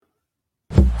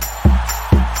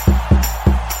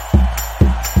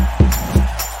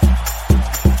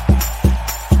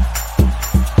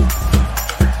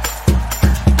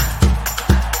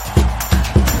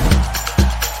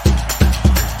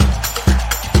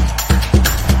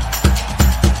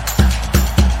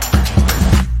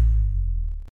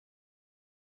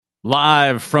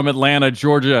Live from Atlanta,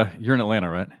 Georgia. You're in Atlanta,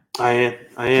 right? I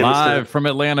am. Live from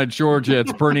Atlanta, Georgia.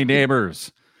 It's Bernie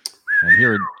Neighbors. And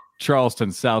here in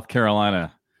Charleston, South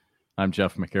Carolina, I'm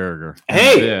Jeff McCarriger.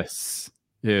 Hey! This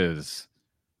is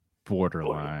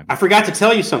Borderline. I forgot to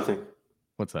tell you something.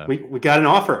 What's that? We got an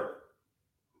offer.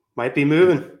 Might be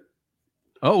moving.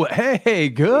 Oh, hey,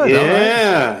 good.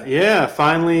 Yeah.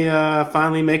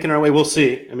 Finally making our way. We'll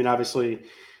see. I mean, obviously,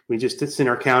 we just sent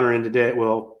our counter in today.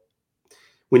 Well,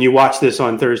 when you watch this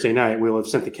on Thursday night, we'll have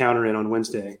sent the counter in on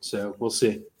Wednesday. So we'll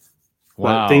see.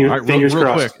 Wow. Fingers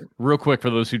crossed. Real quick, for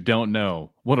those who don't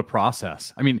know, what a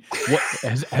process. I mean, what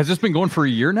has this been going for a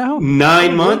year now?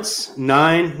 9 months.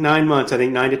 9 months. I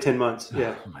think 9 to 10 months.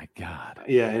 Yeah. Oh my God.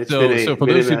 Yeah. So for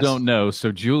those who don't know,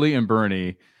 so Julie and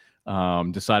Bernie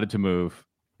decided to move.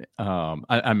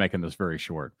 I'm making this very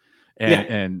short.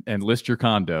 And list your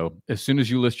condo. As soon as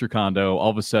you list your condo, all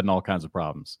of a sudden, all kinds of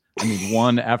problems. I mean,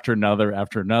 one after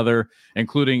another,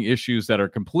 including issues that are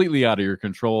completely out of your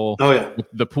control. Oh, yeah.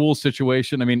 The pool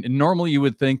situation. I mean, normally you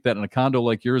would think that in a condo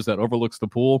like yours that overlooks the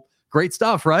pool, great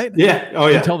stuff, right? Yeah. Oh,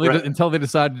 yeah. Until they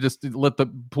decide to just let the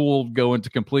pool go into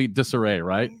complete disarray,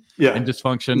 right? Yeah. And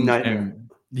dysfunction. Nightmare.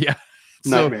 And, yeah.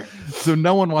 Nightmare. So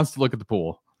no one wants to look at the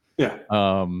pool. Yeah.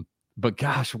 But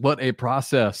gosh, what a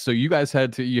process. So you guys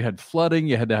you had flooding,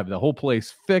 you had to have the whole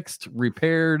place fixed,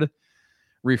 repaired,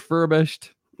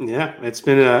 refurbished. Yeah, it's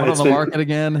been on the market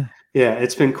again. Yeah,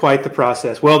 it's been quite the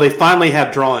process. Well, they finally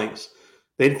have drawings.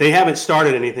 They haven't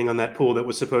started anything on that pool that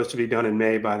was supposed to be done in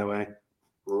May, by the way.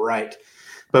 Right.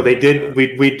 But they did.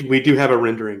 We do have a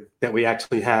rendering that we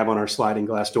actually have on our sliding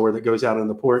glass door that goes out on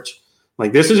the porch.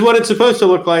 Like, this is what it's supposed to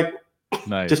look like.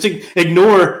 Nice. Just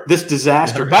ignore this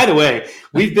disaster. By the way,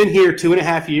 we've been here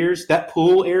 2.5 years. That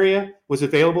pool area was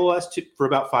available to us for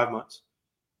about 5 months.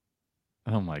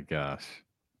 Oh my gosh.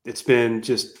 It's been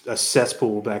just a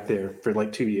cesspool back there for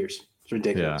like 2 years. It's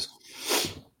ridiculous.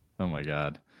 Yeah. Oh my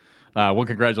God. Well,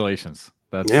 congratulations.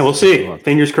 We'll see.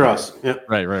 Fingers crossed. Yeah.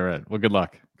 Right. Well, good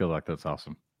luck. That's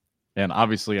awesome. And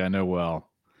obviously I know well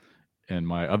in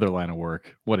my other line of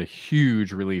work, what a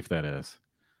huge relief that is.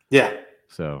 Yeah.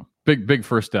 So big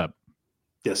first step.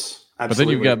 Yes,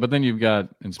 absolutely. But then you've got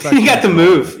inspection. You got the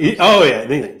move. Oh yeah,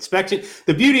 the inspection.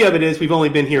 The beauty of it is we've only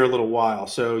been here a little while,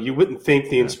 so you wouldn't think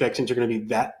the inspections are going to be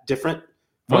that different.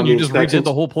 Well, you just redid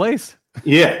the whole place.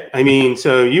 Yeah, I mean,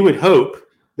 so you would hope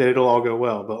that it'll all go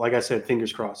well, but like I said,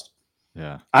 fingers crossed.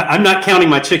 Yeah, I'm not counting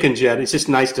my chickens yet. It's just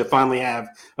nice to finally have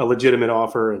a legitimate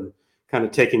offer and kind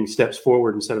of taking steps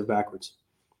forward instead of backwards.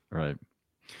 Right.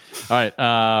 All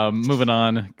right, moving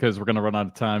on because we're going to run out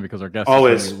of time because our guest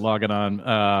is logging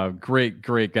on.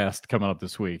 Great guest coming up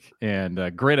this week,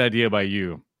 and great idea by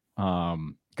you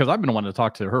because I've been wanting to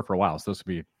talk to her for a while, so this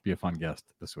would be a fun guest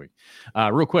this week.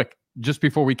 Real quick, just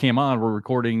before we came on, we're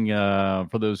recording.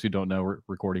 For those who don't know, we're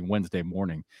recording Wednesday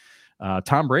morning.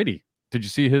 Tom Brady, did you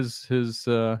see his? He's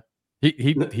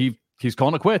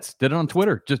calling it quits. Did it on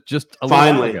Twitter just a little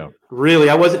while ago. Really,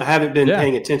 I haven't been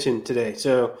paying attention today.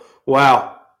 So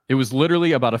wow. It was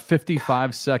literally about a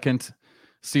 55-second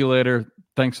see you later.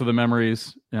 Thanks for the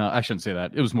memories. I shouldn't say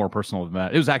that. It was more personal than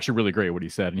that. It was actually really great what he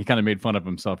said. And he kind of made fun of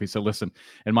himself. He said, listen,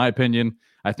 in my opinion,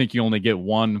 I think you only get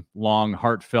one long,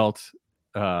 heartfelt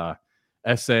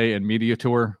essay and media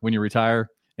tour when you retire.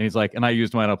 And he's like, and I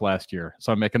used mine up last year.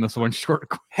 So I'm making this one short,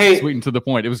 sweet and to the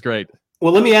point. It was great.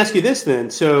 Well, let me ask you this then.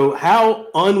 So how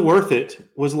unworth it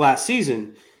was last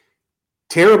season?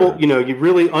 Terrible, you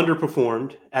really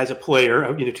underperformed as a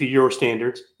player, to your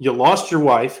standards. You lost your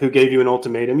wife, who gave you an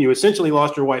ultimatum. You essentially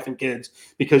lost your wife and kids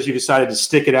because you decided to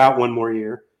stick it out one more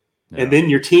year. Yeah. And then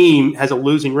your team has a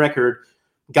losing record,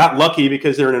 got lucky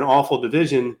because they're in an awful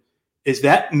division. Is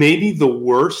that maybe the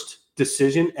worst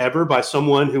decision ever by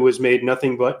someone who has made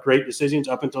nothing but great decisions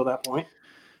up until that point?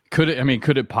 Could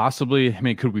it possibly,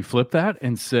 could we flip that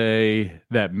and say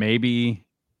that maybe,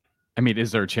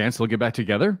 is there a chance they'll get back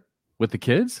together with the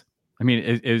kids?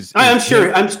 I'm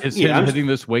sure hitting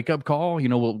this wake up call.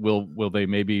 Will they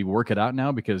maybe work it out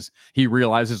now because he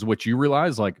realizes what you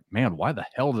realize? Like, man, why the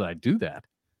hell did I do that?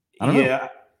 I don't know.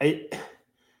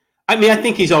 I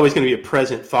think he's always going to be a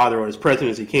present father, or as present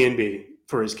as he can be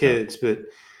for his kids. But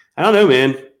I don't know,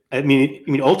 man.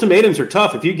 Ultimatums are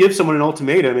tough. If you give someone an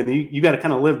ultimatum and you got to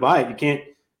kind of live by it, you can't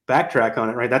backtrack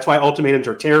on it, right? That's why ultimatums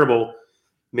are terrible.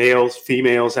 Males,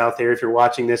 females out there, if you're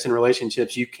watching this in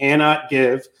relationships, you cannot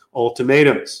give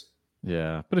ultimatums.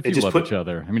 Yeah, but if you love each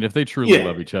other, if they truly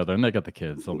love each other and they got the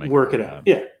kids, they'll work it out.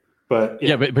 Yeah, but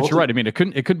you're right. It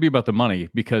couldn't be about the money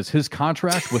because his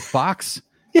contract with Fox.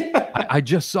 I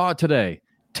just saw it today.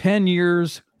 10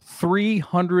 years,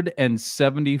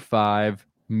 $375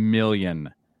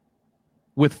 million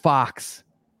with Fox.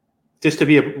 just to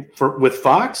be with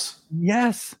Fox?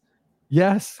 Yes.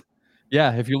 Yeah.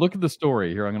 If you look at the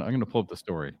story here, I'm gonna pull up the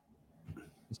story.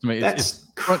 That's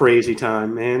crazy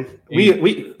time, man.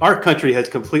 Our country has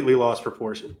completely lost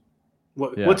proportion.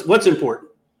 What's important?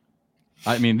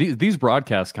 I mean, these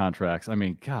broadcast contracts. I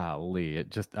mean, golly,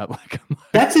 it just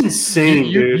that's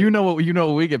insane, dude. You know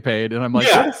what we get paid, and I'm like,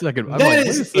 wait a second. That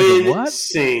is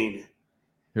insane.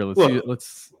 Here, let's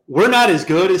see. We're not as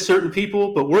good as certain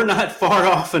people, but we're not far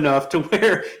off enough to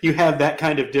where you have that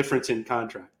kind of difference in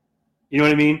contract. You know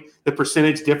what I mean? The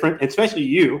percentage different, especially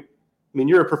you. I mean,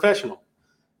 you're a professional.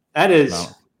 That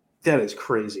is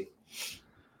crazy.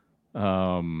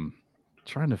 Trying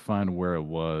to find where it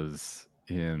was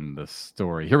in the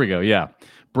story. Here we go. Yeah.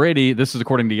 Brady, this is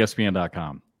according to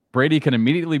ESPN.com. Brady can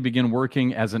immediately begin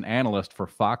working as an analyst for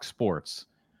Fox Sports,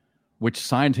 which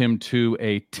signed him to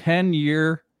a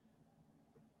 10-year.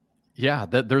 Yeah,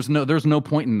 there's no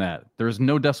point in that. There's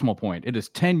no decimal point. It is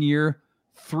 10-year,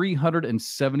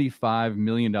 $375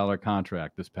 million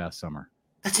contract this past summer.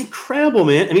 That's incredible,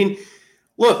 man. I mean,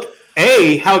 look,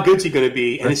 how good's he going to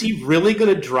be? And is he really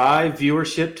going to drive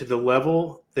viewership to the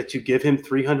level that you give him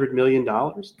 $300 million,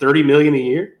 $30 million a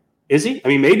year? Is he? I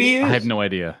mean, maybe he is. I have no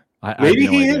idea. Maybe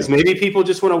he is. Maybe people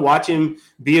just want to watch him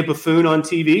be a buffoon on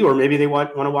TV, or maybe they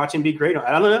want to watch him be great.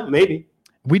 I don't know. Maybe.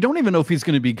 We don't even know if he's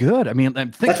going to be good. I mean,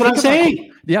 that's what I'm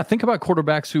saying. Yeah, think about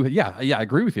quarterbacks who. Yeah, I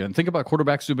agree with you. And think about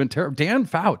quarterbacks who've been terrible. Dan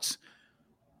Fouts.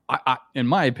 In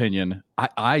my opinion,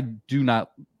 I do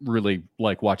not really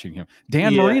like watching him.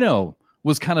 Dan Marino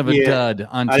was kind of a dud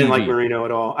on TV. I didn't like Marino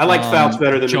at all. I like Fouts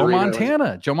better than Joe Marino.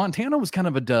 Montana. Joe Montana was kind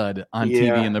of a dud on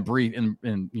TV in the brief.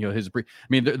 In his brief. I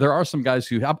mean, there are some guys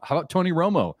who. How about Tony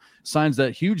Romo signs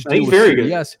that huge deal? He's very good.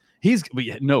 Yes, he's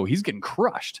getting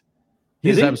crushed.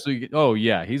 He's absolutely. Oh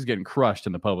yeah, he's getting crushed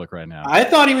in the public right now. I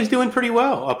thought he was doing pretty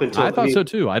well up until. I thought so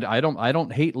too. I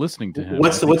don't hate listening to him.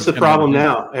 What's the problem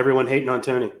now? Everyone hating on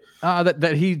Tony.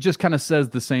 That he just kind of says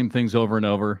the same things over and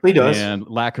over. He does. And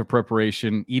lack of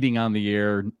preparation, eating on the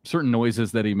air, certain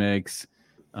noises that he makes.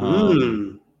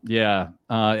 Yeah.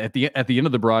 At the end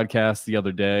of the broadcast the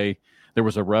other day, there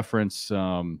was a reference.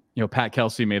 Pat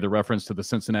Kelsey made the reference to the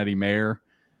Cincinnati mayor.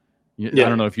 I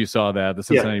don't know if you saw that. The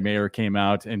Cincinnati mayor came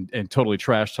out and totally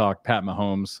trash talked Pat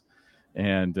Mahomes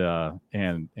and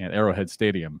Arrowhead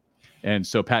Stadium. And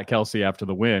so Pat Kelsey, after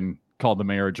the win, called the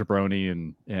mayor a jabroni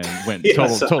and went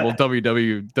total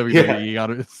WWE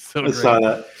on it. So great. Saw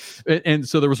that. And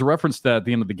so there was a reference to that at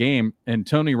the end of the game, and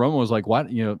Tony Romo was like, "What?"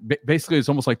 Basically, it's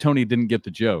almost like Tony didn't get the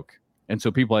joke, and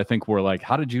so people I think were like,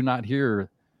 "How did you not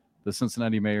hear the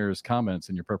Cincinnati mayor's comments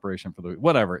in your preparation for the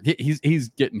whatever?" He's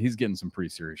getting some pretty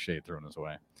serious shade thrown his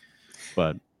way,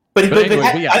 But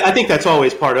anyway, I think that's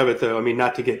always part of it, though. I mean,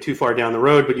 not to get too far down the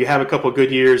road, but you have a couple of good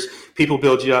years, people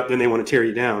build you up, then they want to tear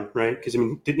you down, right? Because I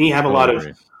mean, didn't he have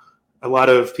a lot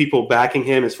of people backing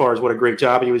him as far as what a great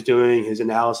job he was doing? His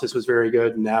analysis was very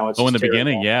good, and now it's in the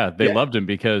beginning, they loved him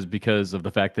because of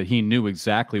the fact that he knew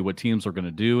exactly what teams were going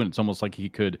to do, and it's almost like he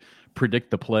could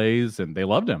predict the plays, and they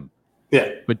loved him. Yeah,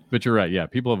 but you're right. Yeah,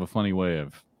 people have a funny way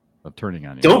of turning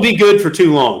on you. Don't be good for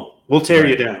too long. We'll tear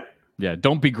you down. Yeah,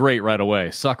 don't be great right away.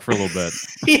 Suck for a little bit.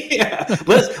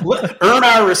 Let's earn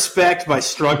our respect by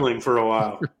struggling for a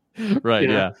while. Right,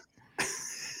 yeah.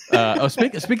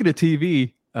 Speaking of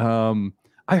TV, I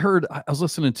was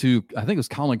listening to, I think it was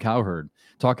Colin Cowherd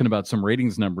talking about some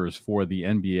ratings numbers for the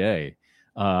NBA.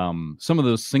 Some of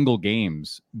those single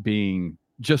games being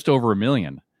just over 1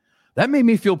 million. That made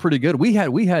me feel pretty good. We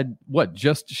had what,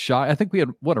 just shy? I think we had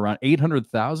around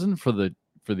 800,000 for the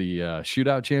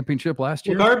shootout championship last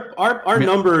year. Look, our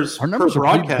numbers per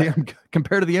broadcast are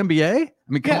compared to the NBA. I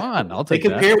mean, come on, I'll take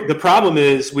that. The problem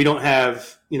is we don't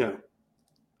have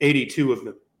 82 of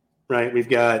them, right? We've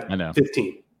got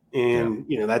 15, and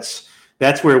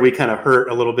that's where we kind of hurt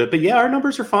a little bit. But yeah, our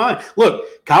numbers are fine.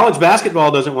 Look, college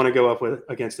basketball doesn't want to go up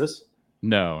against us.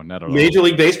 No, not at all. Major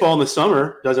League Baseball in the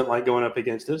summer doesn't like going up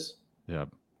against us. Yeah.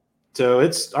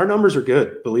 So our numbers are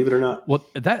good, believe it or not. Well,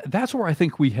 that's where I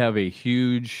think we have a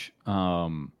huge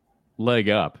leg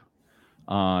up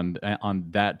on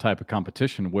that type of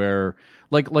competition. Where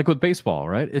like with baseball,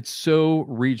 right? It's so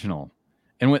regional,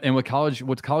 and with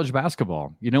college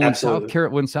basketball,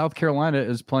 when South Carolina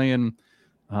is playing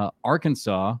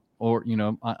Arkansas, or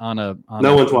on a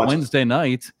Wednesday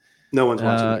night. No one's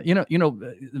watching.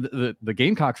 The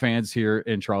Gamecock fans here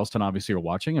in Charleston obviously are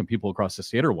watching, and people across the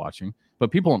state are watching.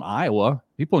 But people in Iowa,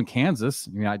 people in Kansas,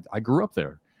 I mean, I grew up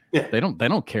there. Yeah. They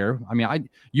don't care. I mean,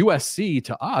 USC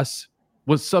to us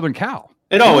was Southern Cal.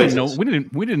 It always is. We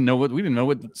didn't know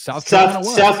what South Carolina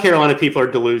was. South Carolina people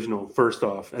are delusional, first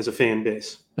off, as a fan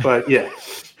base. But yeah.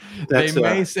 They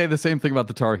may say the same thing about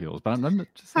the Tar Heels, but I'm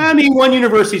just I mean, one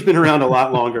university's been around a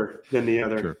lot longer than the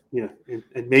other. Sure. You know,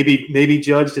 and maybe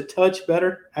judged a touch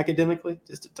better academically,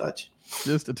 just a touch.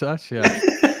 Just a touch, yeah.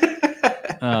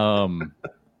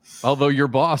 Although your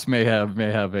boss may have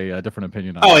a different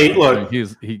opinion on it. Look,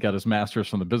 he got his master's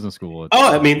from the business school.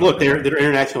 I mean, look, their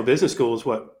international business school is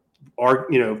what are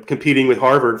competing with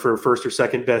Harvard for first or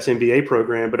second best MBA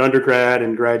program, but undergrad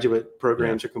and graduate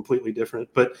programs are completely different.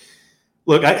 But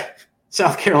look,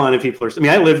 South Carolina people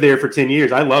I lived there for 10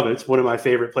 years. I love it. It's one of my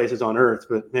favorite places on earth.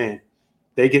 But man,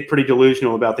 they get pretty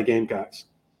delusional about the Gamecocks.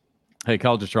 Hey,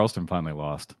 College of Charleston finally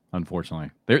lost,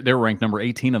 unfortunately. They're ranked number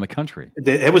 18 in the country.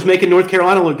 It was making North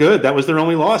Carolina look good. That was their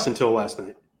only loss until last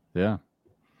night. Yeah.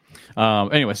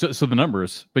 Anyway, so the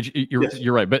numbers, but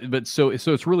you're right. But so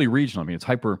it's really regional. I mean, it's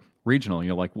hyper regional,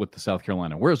 like with the South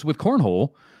Carolina. Whereas with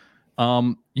cornhole,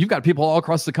 you've got people all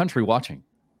across the country watching.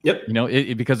 Yep.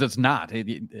 Because it's not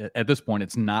at this point,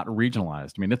 it's not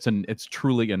regionalized. I mean, it's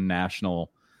truly a national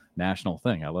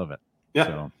thing. I love it. Yeah.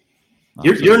 So,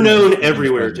 you're known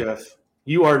everywhere, Jeff.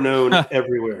 You are known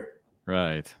everywhere.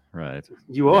 Right.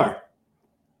 You are.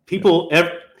 People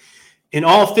in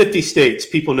all 50 states,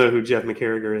 people know who Jeff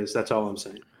McCarriger is. That's all I'm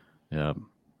saying. Yeah.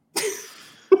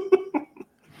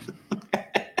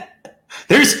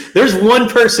 There's one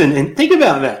person, and think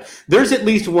about that. There's at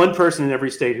least one person in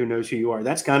every state who knows who you are.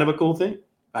 That's kind of a cool thing.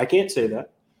 I can't say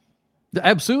that.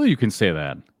 Absolutely, you can say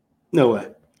that. No way.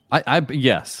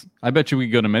 Yes. I bet you we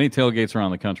could go to many tailgates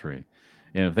around the country,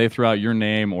 and if they throw out your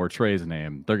name or Trey's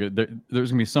name, there's going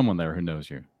to be someone there who knows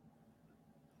you.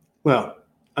 Well,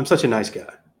 I'm such a nice guy.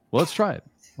 Well, let's try it.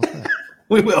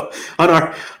 We will on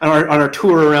our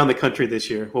tour around the country this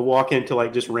year. We'll walk into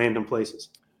just random places.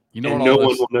 No one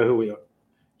will know who we are.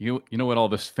 You know what all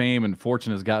this fame and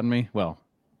fortune has gotten me? Well,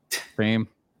 fame,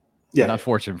 not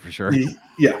fortune for sure.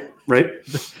 Yeah, right.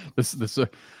 This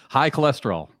high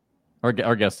cholesterol.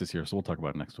 Our guest is here, so we'll talk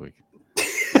about it next week.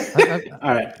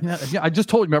 All right. Yeah. I just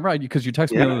told you, remember, because you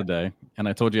texted me the other day, and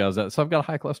I told you I was that. So I've got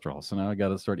high cholesterol, so now I got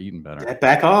to start eating better.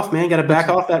 Back off, man. Got to back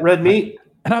off that red meat.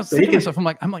 And I was thinking to myself,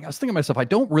 I was thinking to myself, I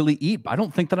don't really eat. I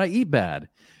don't think that I eat bad.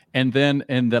 And then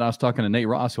I was talking to Nate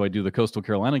Ross, who I do the Coastal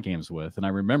Carolina games with, and I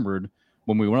remembered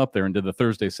when we went up there and did the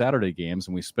Thursday, Saturday games,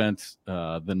 and we spent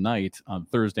the night on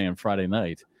Thursday and Friday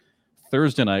night.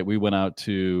 Thursday night, we went out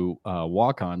to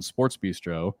Walk On Sports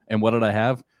Bistro, and what did I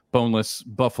have? Boneless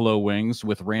buffalo wings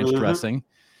with ranch dressing.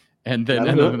 And then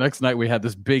the next night, we had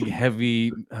this big,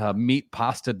 heavy meat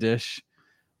pasta dish.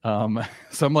 So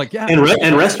I'm like, yeah.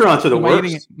 And restaurants are the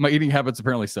worst. My eating habits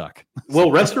apparently suck.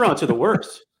 Well, restaurants are the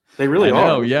worst. They really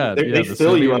are. Oh, yeah. They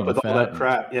fill you up with all that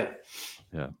crap. Yeah.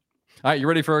 Yeah. All right, you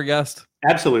ready for our guest?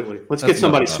 Absolutely. Let's get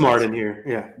somebody smart in here.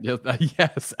 Yeah.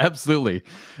 Yes, absolutely.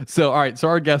 So, all right. So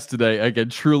our guest today, again,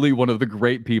 truly one of the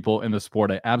great people in the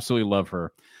sport. I absolutely love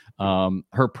her.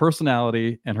 Her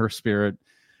personality and her spirit,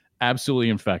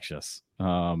 absolutely infectious.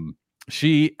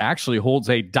 She actually holds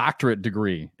a doctorate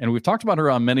degree, and we've talked about her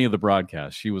on many of the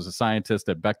broadcasts. She was a scientist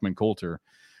at Beckman Coulter.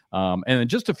 And then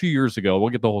just a few years ago,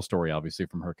 we'll get the whole story, obviously,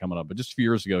 from her coming up, but just a few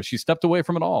years ago, she stepped away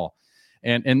from it all.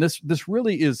 And this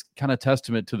really is kind of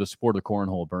testament to the sport of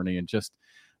cornhole, Bernie, and just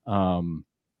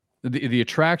the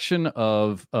attraction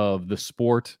of the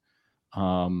sport,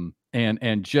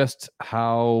 and just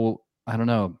how, I don't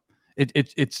know,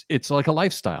 it's like a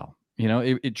lifestyle.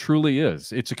 It truly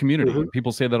is. It's a community. Mm-hmm.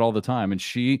 People say that all the time. And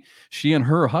she and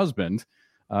her husband,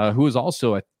 who is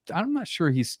also I'm not sure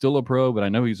he's still a pro, but I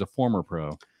know he's a former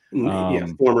pro.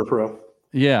 Former pro.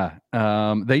 Yeah.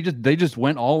 They just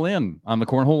went all in on the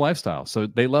cornhole lifestyle. So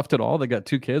they left it all. They got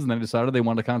 2 kids, and they decided they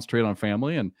wanted to concentrate on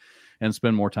family and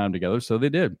spend more time together. So they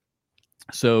did.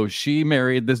 So she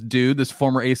married this dude, this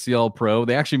former ACL pro.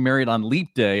 They actually married on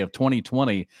Leap Day of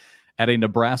 2020 at a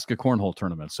Nebraska cornhole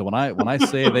tournament. So when I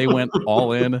say they went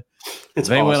all in,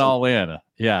 went all in.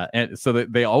 Yeah. And so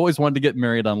they always wanted to get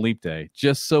married on Leap Day.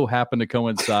 Just so happened to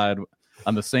coincide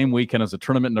on the same weekend as a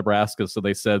tournament in Nebraska. So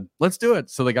they said, let's do it.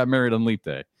 So they got married on Leap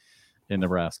Day in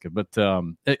Nebraska. But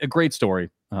a great story.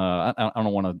 I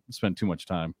don't want to spend too much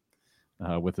time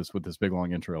with this big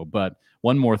long intro. But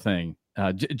one more thing,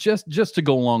 just to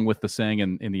go along with the saying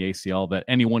in the ACL that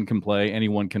anyone can play,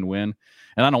 anyone can win.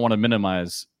 And I don't want to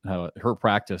minimize her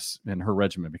practice and her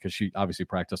regimen, because she obviously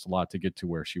practiced a lot to get to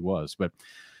where she was. But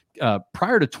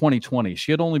prior to 2020,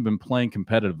 she had only been playing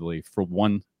competitively for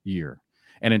 1 year.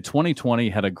 And in 2020,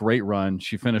 had a great run.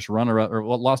 She finished runner-up, or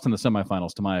lost in the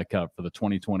semifinals to Maya Cup for the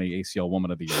 2020 ACL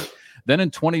Woman of the Year. Then in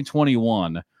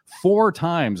 2021, 4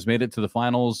 times made it to the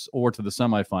finals or to the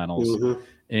semifinals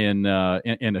in a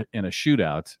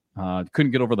shootout.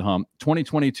 Couldn't get over the hump.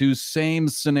 2022, same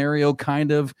scenario,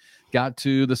 kind of got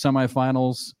to the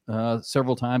semifinals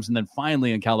several times, and then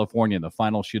finally in California, in the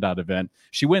final shootout event,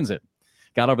 she wins it.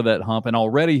 Got over that hump, and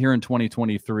already here in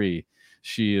 2023,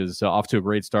 she is off to a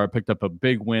great start. Picked up a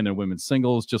big win in women's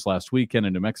singles just last weekend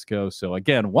in New Mexico. So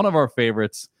again, one of our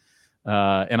favorites,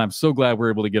 and I'm so glad we're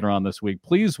able to get her on this week.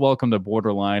 Please welcome to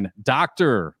Borderline,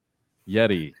 Dr.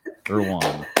 Yeti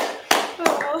Irwan.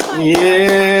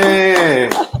 Yeah.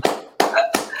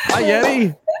 Hi,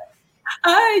 Yeti.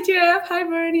 Hi, Jeff. Hi,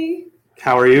 Bernie.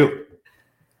 How are you?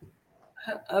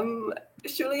 I'm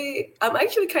actually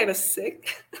kind of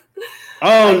sick.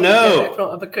 Oh, no. I'm from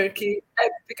Albuquerque. I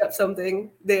pick up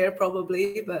something there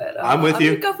probably, but I'm with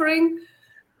you. Recovering.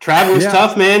 Travel is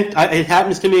tough, man. It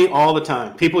happens to me all the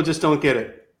time. People just don't get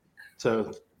it.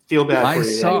 So feel bad for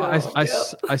you.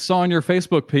 I saw on your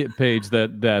Facebook page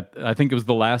that I think it was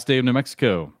the last day of New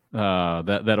Mexico.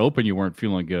 That Open, you weren't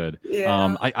feeling good.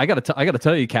 Yeah. I gotta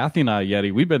tell you, Kathy and I,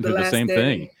 Yeti, we've been through the same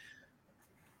thing.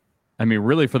 I mean,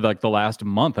 really, for like the last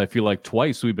month, I feel like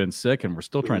twice we've been sick, and we're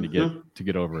still trying to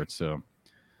get over it. So,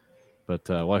 but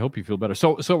well, I hope you feel better.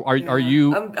 So are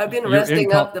you? I've been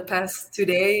resting up the past 2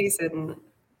 days, and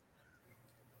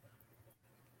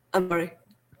I'm sorry.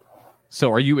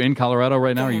 So, are you in Colorado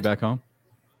right now? Are you back home?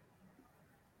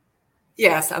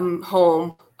 Yes, I'm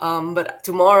home. But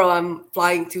tomorrow I'm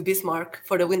flying to Bismarck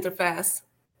for the Winterfest.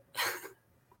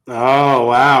 Oh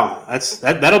wow,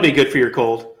 that'll be good for your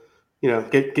cold. You know,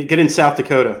 get in South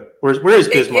Dakota. Where is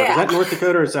Bismarck? Yeah. Is that North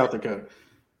Dakota or South Dakota?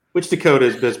 Which Dakota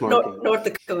is Bismarck? North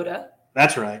Dakota.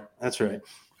 That's right.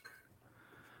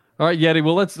 All right, Yeti.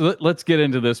 Well, let's get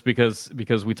into this because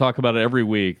we talk about it every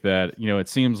week. That it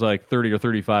seems like 30 or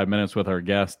 35 minutes with our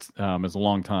guest is a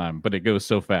long time, but it goes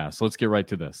so fast. So let's get right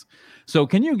to this. So,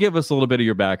 can you give us a little bit of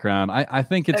your background? I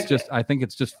think it's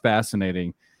just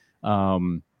fascinating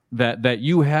that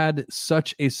you had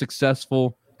such a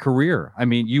successful career. I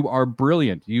mean, you are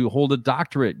brilliant. You hold a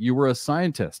doctorate. You were a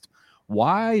scientist.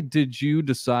 Why did you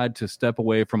decide to step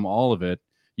away from all of it,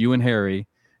 you and Harry,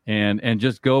 and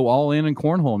just go all in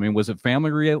cornhole? I mean, was it family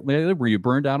related? Were you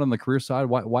burned out on the career side?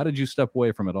 Why did you step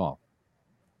away from it all?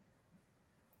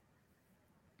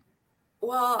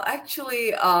 Well,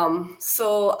 actually,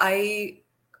 so I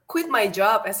quit my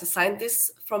job as a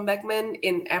scientist from Beckman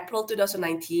in April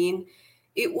 2019.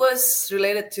 It was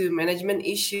related to management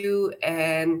issue,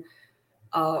 and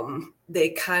they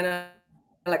kind of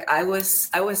like I was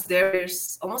there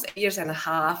almost 8 years and a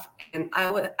half, and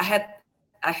I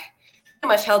pretty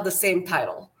much held the same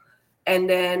title. And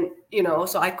then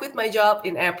so I quit my job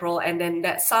in April, and then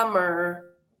that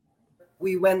summer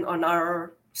we went on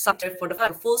our summer for the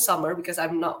full summer because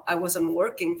I wasn't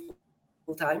working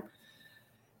full time.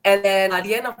 And then at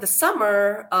the end of the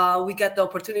summer, we got the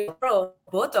opportunity to pro,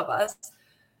 both of us.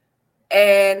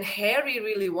 And Harry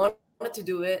really wanted to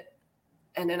do it.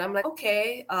 And then I'm like,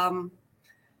 okay,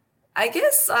 I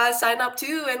guess I sign up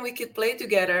too and we could play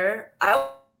together. I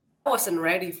wasn't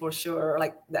ready for sure.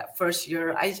 Like that first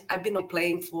year, I've been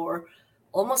playing for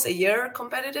almost a year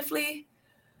competitively.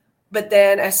 But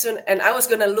then and I was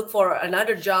going to look for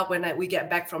another job when we get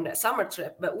back from that summer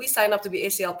trip. But we signed up to be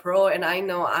ACL Pro, and I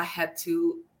know I had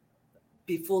to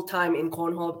be full-time in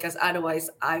cornhole because otherwise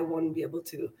I won't be able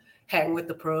to hang with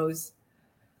the pros.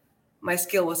 My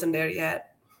skill wasn't there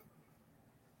yet.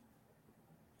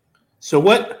 So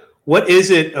what is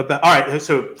it about? All right.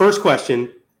 So first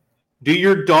question, do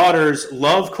your daughters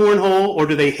love cornhole or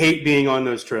do they hate being on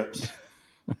those trips?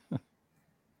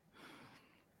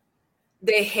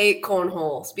 They hate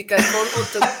cornholes because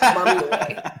cornhole took mommy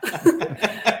away.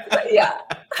 Yeah.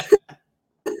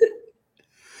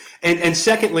 And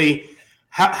secondly,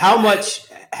 how much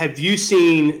have you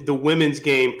seen the women's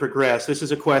game progress? This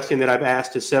is a question that I've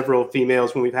asked to several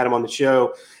females when we've had them on the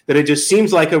show, that it just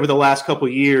seems like over the last couple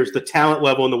of years, the talent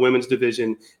level in the women's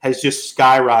division has just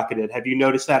skyrocketed. Have you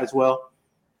noticed that as well?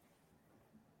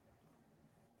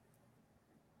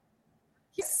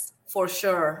 Yes, for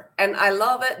sure. And I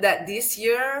love it that this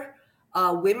year,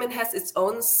 women has its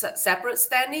own separate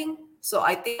standing. So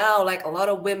I think now, like a lot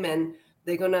of women,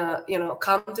 they're gonna,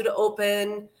 come to the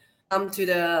Open, come to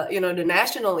the, the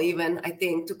national even, I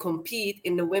think, to compete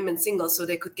in the women's singles so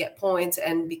they could get points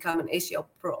and become an ACL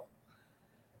Pro.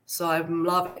 So I'm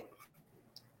loving it.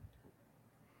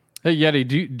 Hey, Yeti,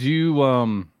 do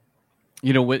you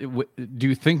do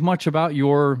you think much about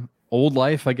your old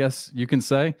life, I guess you can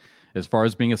say, as far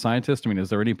as being a scientist? I mean, is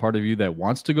there any part of you that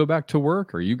wants to go back to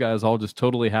work, or are you guys all just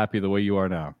totally happy the way you are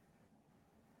now?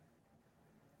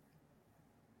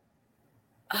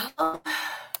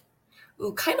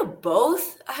 Ooh, kind of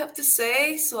both, I have to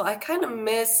say. So I kind of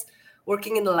miss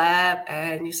working in the lab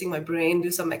and using my brain,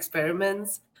 do some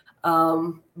experiments.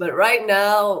 But right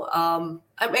now, I'm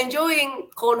enjoying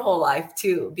cornhole life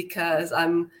too because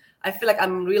I feel like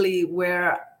I'm really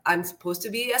where I'm supposed to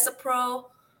be as a pro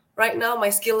right now, my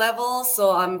skill level.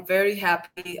 So I'm very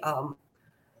happy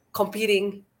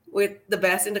competing with the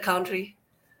best in the country.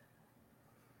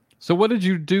 So what did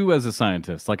you do as a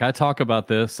scientist? Like I talk about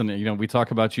this and we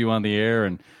talk about you on the air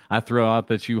and I throw out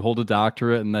that you hold a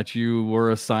doctorate and that you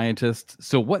were a scientist.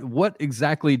 So what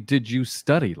exactly did you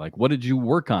study? Like what did you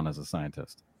work on as a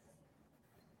scientist?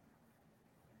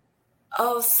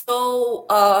 Oh, so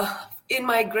in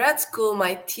my grad school,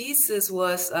 my thesis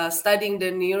was studying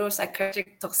the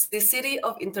neuropsychiatric toxicity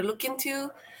of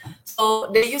interleukin-2. So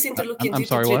they use interleukin-2 I'm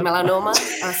sorry, to treat what? melanoma,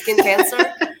 skin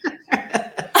cancer.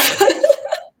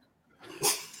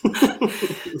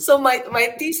 So my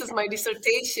thesis, my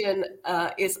dissertation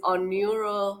is on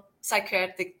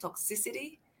neuropsychiatric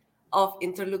toxicity of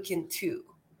interleukin-2.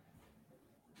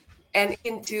 And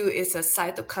interleukin-2 is a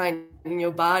cytokine in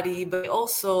your body, but they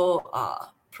also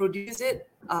produce it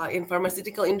in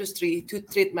pharmaceutical industry to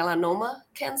treat melanoma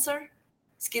cancer,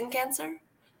 skin cancer.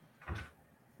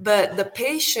 But the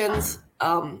patients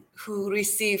who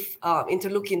receive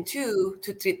interleukin-2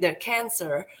 to treat their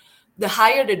cancer, the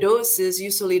higher the doses,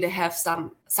 usually they have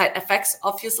some side effects,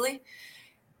 obviously.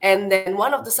 And then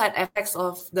one of the side effects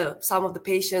of some of the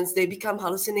patients, they become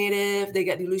hallucinative, they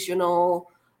get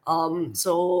delusional.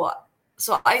 So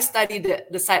I studied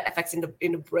the side effects in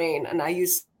the brain, and I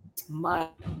use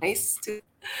mice to.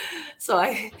 So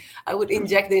I would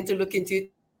inject the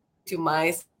interleukin to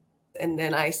mice, and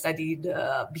then I studied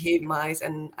behavior mice,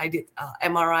 and I did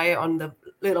MRI on the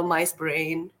little mice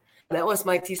brain. That was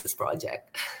my thesis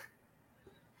project.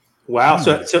 Wow.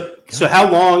 So how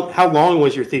long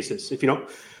was your thesis? If you don't,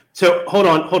 so hold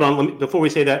on. Let me, before we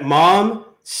say that, Mom,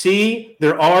 see,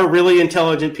 there are really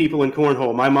intelligent people in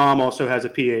cornhole. My mom also has a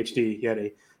PhD,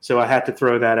 Yeti. So I had to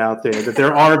throw that out there, that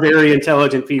there are very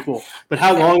intelligent people. But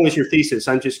how long was your thesis?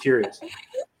 I'm just curious.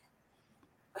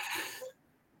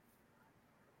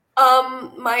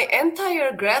 My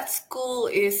entire grad school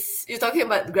is, you're talking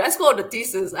about grad school or the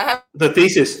thesis? I have the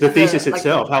thesis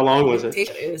itself. How long was it?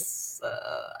 Is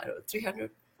I don't know, 300,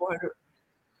 400.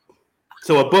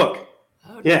 So a book.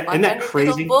 Yeah, isn't that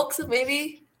crazy? Books,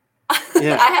 maybe.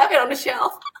 Yeah. I have it on the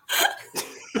shelf.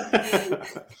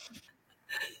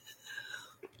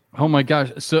 Oh my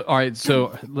gosh. So, all right.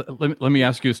 So let me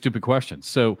ask you a stupid question.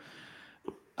 So,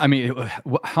 I mean,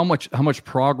 how much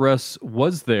progress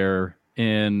was there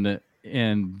in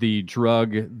the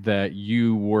drug that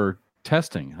you were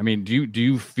testing? I mean, do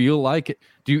you feel like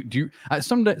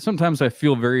sometimes I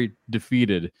feel very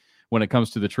defeated when it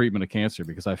comes to the treatment of cancer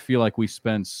because I feel like we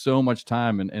spend so much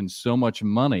time and so much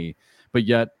money, but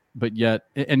yet,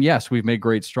 and yes, we've made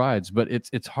great strides, but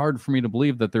it's hard for me to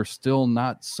believe that there's still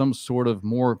not some sort of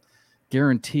more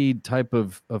guaranteed type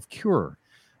of cure.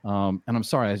 And I'm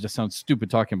sorry, I just sound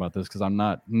stupid talking about this because I'm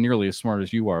not nearly as smart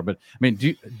as you are. But I mean,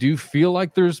 do you feel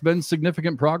like there's been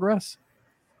significant progress?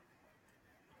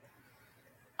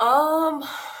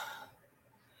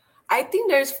 I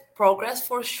think there's progress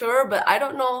for sure, but I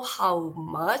don't know how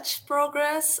much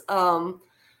progress.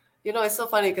 It's so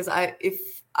funny because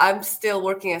if I'm still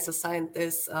working as a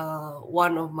scientist,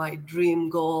 one of my dream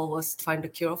goal was to find the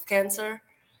cure of cancer.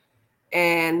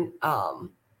 And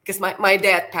because my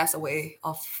dad passed away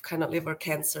of kind of liver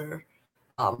cancer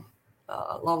a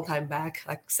long time back,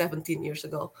 like 17 years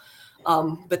ago.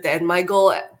 But then my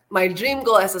dream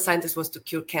goal as a scientist was to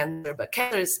cure cancer. But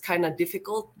cancer is kind of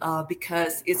difficult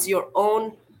because it's your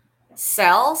own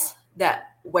cells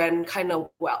that went kind of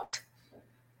wild.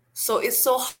 So it's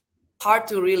so hard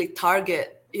to really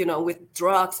target, with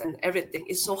drugs and everything.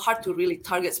 It's so hard to really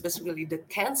target specifically the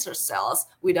cancer cells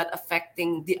without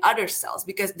affecting the other cells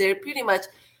because they're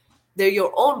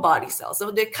your own body cells. So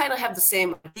they kind of have the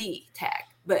same ID tag,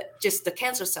 but just the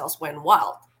cancer cells went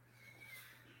wild.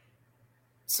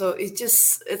 So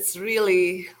it's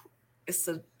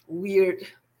a weird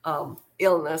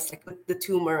illness, like with the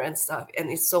tumor and stuff,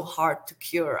 and it's so hard to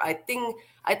cure. I think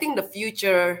the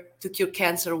future to cure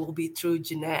cancer will be through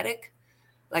genetic.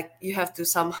 Like you have to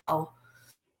somehow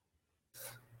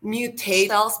mutate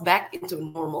cells back into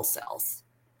normal cells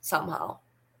somehow.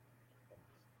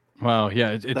 Wow.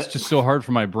 Yeah. It's just so hard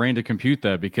for my brain to compute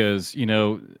that because,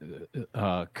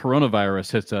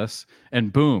 coronavirus hits us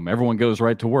and boom, everyone goes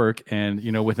right to work. And,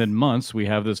 within months we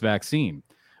have this vaccine,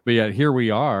 but yet here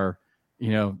we are,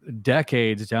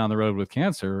 decades down the road with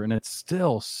cancer. And it's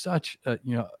still such a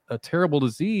terrible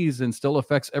disease and still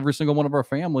affects every single one of our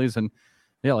families. And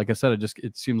Yeah, like I said,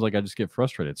 it seems like I just get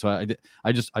frustrated. So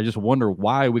I just wonder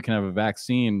why we can have a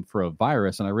vaccine for a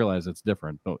virus, and I realize it's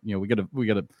different. But we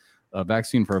get a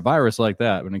vaccine for a virus like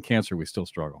that, but in cancer we still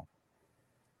struggle.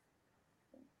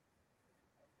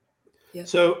 Yeah.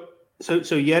 So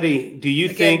Yeti, do you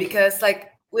Again, think? Because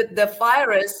like with the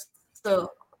virus,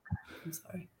 so I'm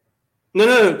sorry.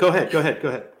 No. Go ahead. Go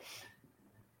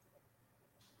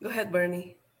ahead,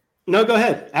 Bernie. No, go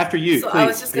ahead. After you, so please. I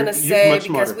was just gonna say, because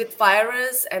smarter. with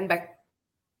virus and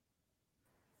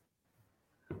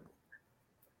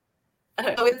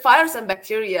with virus and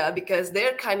bacteria, because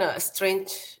they're kind of a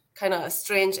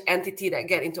strange entity that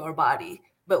get into our body.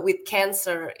 But with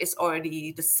cancer, it's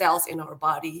already the cells in our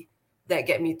body that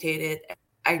get mutated,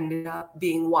 ended up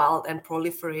being wild and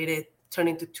proliferated, turn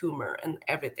into tumor and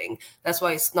everything. That's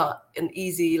why it's not an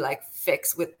easy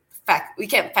fix with we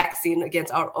can't vaccine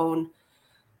against our own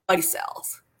body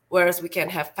cells, whereas we can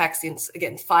have vaccines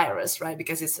against virus, right?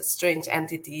 Because it's a strange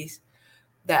entity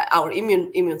that our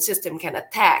immune system can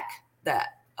attack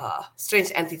that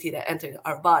strange entity that entered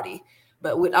our body.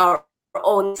 But with our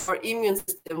immune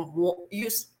system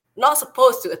not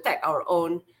supposed to attack our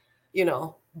own,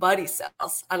 body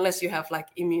cells unless you have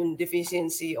immune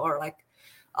deficiency or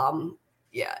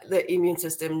the immune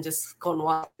system just gone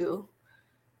wild to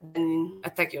and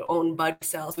attack your own body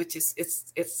cells, which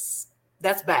is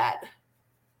that's bad.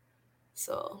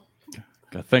 So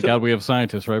thank God we have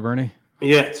scientists, right, Bernie?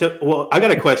 Yeah. So, well, I got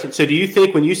a question. So do you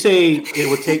think when you say it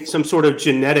would take some sort of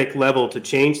genetic level to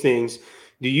change things,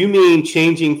 do you mean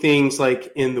changing things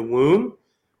like in the womb,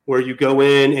 where you go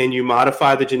in and you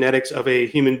modify the genetics of a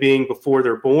human being before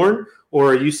they're born?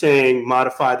 Or are you saying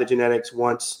modify the genetics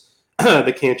once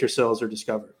the cancer cells are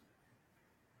discovered?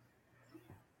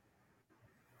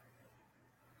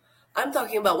 I'm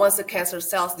talking about once the cancer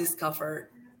cells discovered,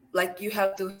 you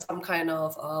have to have some kind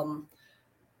of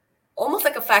almost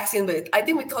like a vaccine, but I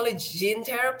think we call it gene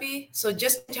therapy. So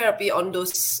just therapy on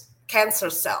those cancer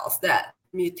cells that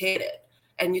mutated,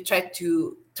 and you try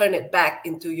to turn it back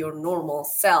into your normal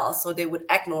cells so they would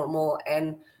act normal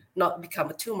and not become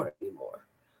a tumor anymore.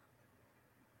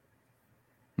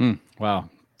 Wow.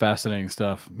 Fascinating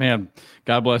stuff, man.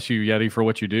 God bless you, Yeti, for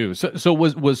what you do. So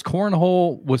was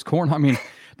cornhole? I mean,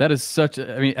 that is such.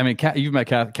 I mean, you've met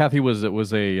Kathy. Kathy was a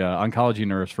oncology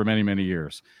nurse for many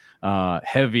years.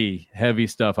 Heavy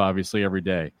stuff, obviously, every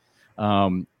day.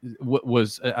 I'm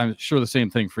sure the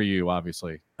same thing for you,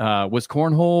 obviously. Was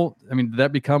cornhole? I mean, did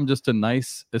that become just a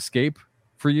nice escape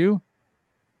for you?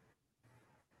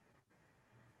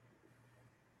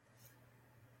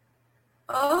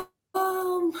 I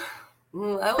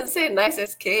wouldn't say a nice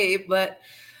escape, but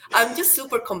I'm just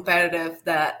super competitive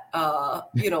that,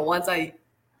 once I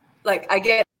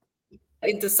get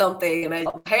into something, and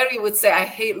Harry would say I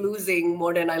hate losing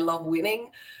more than I love winning.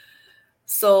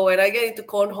 So when I get into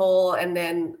cornhole, and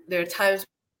then there are times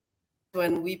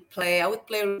when I would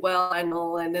play well, I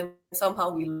know, and then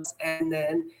somehow we lose, and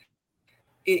then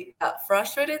it got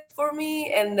frustrated for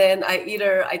me, and then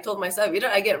I told myself either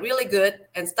I get really good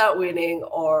and start winning,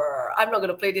 or I'm not going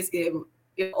to play this game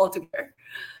altogether.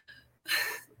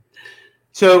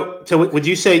 So would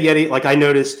you say, Yeti, like I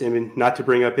noticed, I mean, not to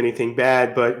bring up anything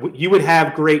bad, but you would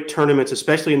have great tournaments,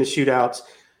 especially in the shootouts,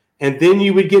 and then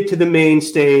you would get to the main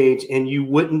stage and you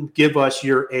wouldn't give us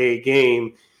your A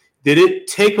game. Did it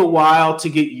take a while to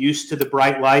get used to the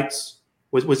bright lights?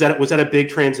 Was that a big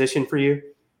transition for you?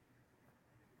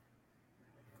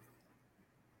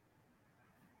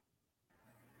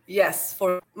 Yes,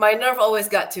 for my nerve always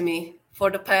got to me for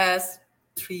the past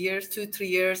 3 years, 2-3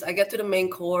 years. I get to the main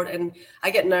court and I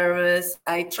get nervous.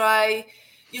 I try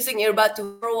using earbud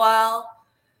for a while,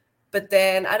 but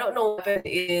then I don't know what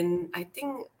happened I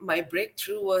think my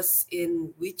breakthrough was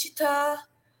in Wichita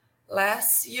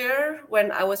last year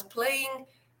when I was playing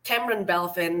Cameron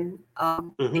Belvin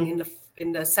in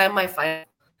the semifinal.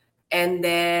 And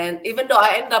then even though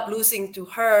I ended up losing to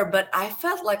her, but I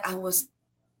felt like I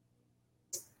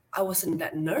wasn't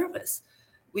that nervous,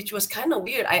 which was kind of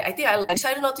weird. I think I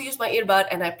decided not to use my earbud,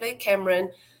 and I played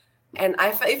Cameron. And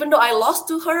even though I lost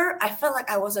to her, I felt like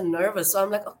I wasn't nervous. So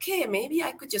I'm like, okay, maybe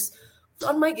I could just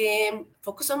focus on my game,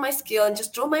 focus on my skill, and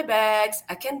just throw my bags.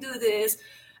 I can do this,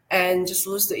 and just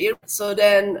lose the earbud. So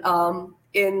then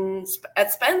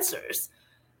at Spencer's,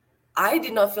 I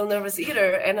did not feel nervous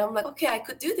either. And I'm like, okay, I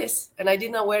could do this. And I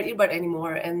did not wear earbud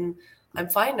anymore. And I'm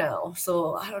fine now.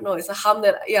 So I don't know. It's a hum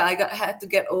that, I had to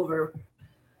get over.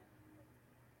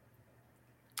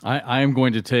 I am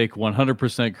going to take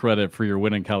 100% credit for your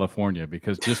win in California,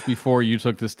 because just before you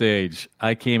took the stage,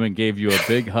 I came and gave you a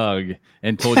big hug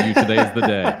and told you today's the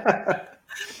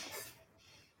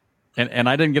day. And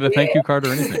I didn't get a thank you card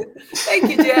or anything.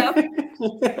 Thank you, Jeff.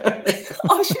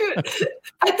 Oh shoot!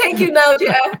 I thank you now,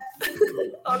 Jeff,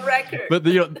 on record. But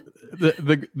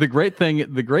the great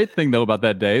thing though about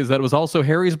that day is that it was also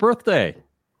Harry's birthday.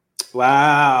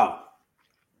 Wow.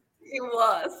 It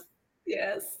was,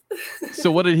 yes.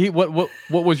 So what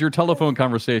was your telephone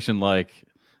conversation like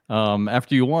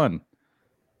after you won?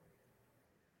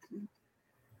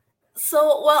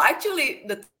 So, well, actually,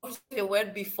 the conversation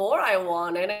went before I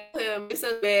won, and I told him,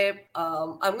 "Listen, babe,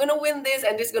 I'm gonna win this,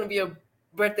 and this is gonna be a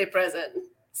birthday present."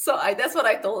 So that's what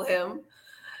I told him.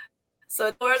 So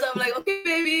afterwards, I'm like, "Okay,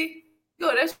 baby,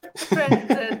 go. That's your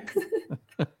present.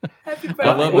 Happy birthday."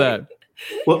 I love that.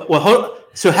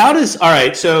 So how does all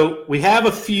right? So we have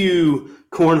a few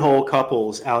cornhole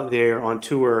couples out there on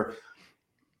tour,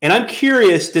 and I'm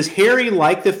curious: does Harry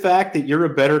like the fact that you're a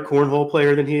better cornhole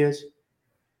player than he is?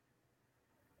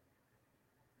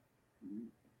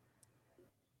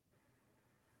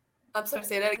 I'm sorry,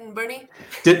 say that again, Bernie.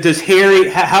 Does Harry?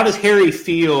 How does Harry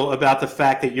feel about the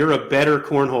fact that you're a better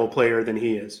cornhole player than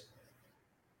he is?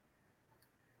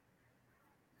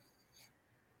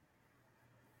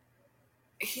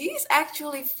 He's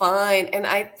actually fine, and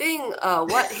I think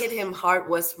what hit him hard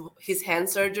was his hand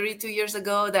surgery 2 years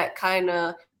ago. That kind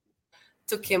of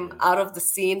took him out of the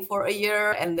scene for a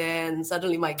year, and then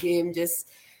suddenly my game just,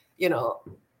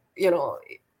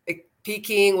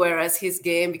 peaking, whereas his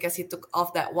game, because he took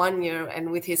off that 1 year, and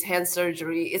with his hand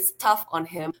surgery, it's tough on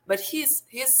him. But he's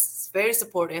very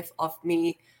supportive of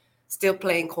me still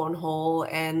playing cornhole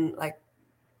and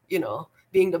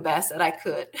being the best that I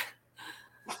could.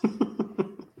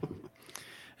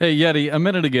 Hey Yeti, a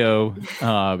minute ago,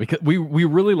 because we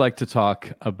really like to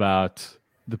talk about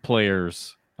the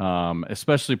players,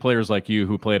 especially players like you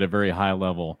who play at a very high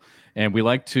level, and we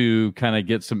like to kind of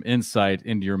get some insight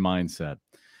into your mindset.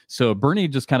 So Bernie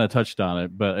just kind of touched on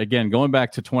it, but again, going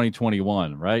back to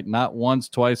 2021, right? Not once,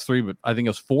 twice, three, but I think it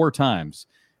was 4 times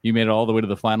you made it all the way to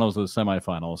the finals or the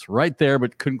semifinals, right there,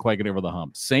 but couldn't quite get over the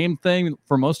hump. Same thing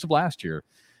for most of last year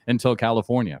until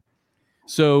California.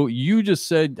 So you just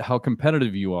said how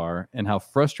competitive you are and how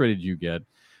frustrated you get.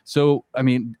 So, I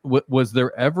mean, was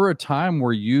there ever a time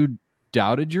where you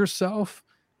doubted yourself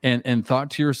and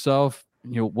thought to yourself,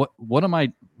 what am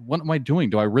I doing?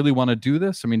 Do I really want to do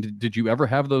this? I mean, did you ever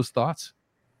have those thoughts?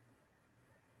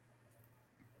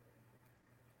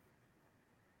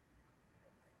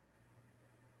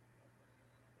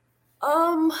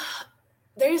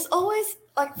 There's always,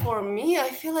 like, for me, I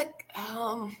feel like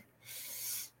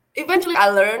eventually I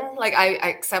learn, like I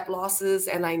accept losses,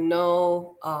 and I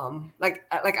know, like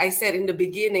I said in the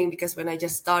beginning, because when I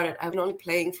just started, I've been only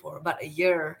playing for about a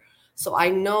year. So I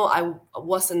know I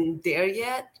wasn't there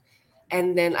yet.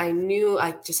 And then I knew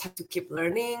I just have to keep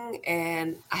learning,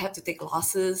 and I have to take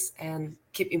losses and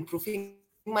keep improving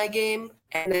my game.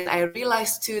 And then I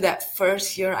realized too that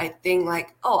first year, I think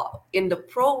like, oh, in the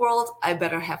pro world, I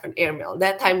better have an airmail.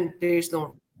 That time there is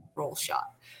no roll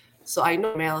shot. So I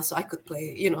know airmail, so I could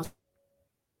play,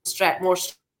 more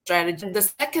strategy. The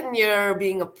second year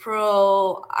being a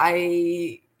pro,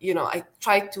 I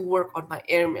tried to work on my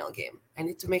airmail game. I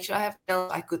need to make sure I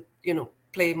could,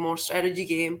 play more strategy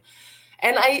game.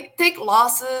 And I take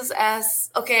losses as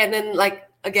okay. And then like,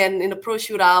 again, in the pro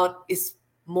shootout is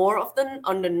more of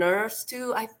on the nerves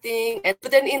too, I think. But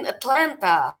then in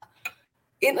Atlanta,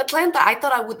 I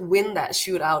thought I would win that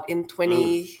shootout in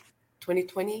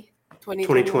 2020, I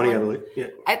believe. Yeah.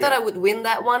 I thought I would win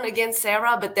that one against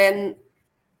Sarah, but then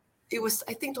it was,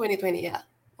 I think 2020. Yeah.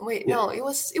 Wait, yeah. No, it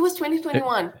was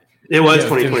 2021. It was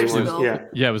 2021.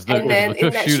 Yeah, it was the, and then in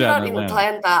that shootout in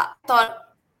Atlanta, I thought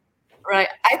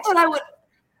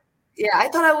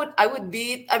I would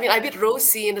beat. I mean, I beat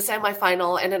Rosie in the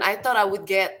semifinal, and then I thought I would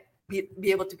be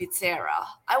able to beat Sarah.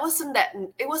 It wasn't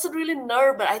really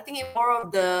nerve, but I think it more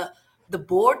of the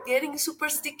board getting super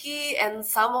sticky, and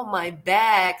some of my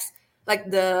bags,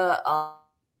 like the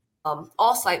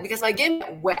all-side, because my game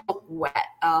wet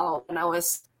when I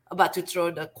was about to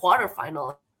throw the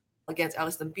quarterfinal against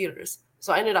Alliston Peters.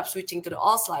 So I ended up switching to the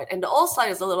all-slide, and the all-slide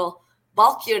is a little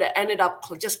bulkier that ended up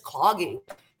just clogging.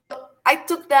 I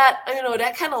took that,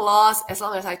 that kind of loss. As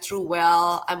long as I threw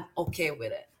well, I'm okay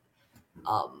with it.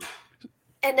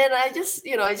 And then I just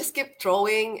keep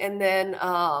throwing. And then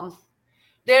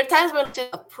there are times when I'm just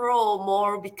a pro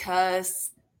more because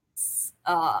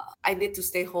I need to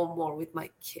stay home more with my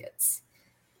kids.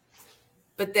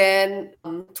 But then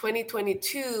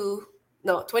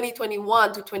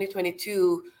 2021 to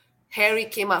 2022, Harry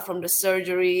came out from the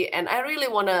surgery, and I really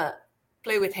want to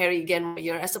play with Harry again one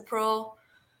year as a pro.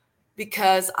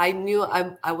 because I knew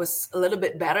I was a little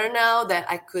bit better now, that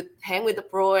I could hang with the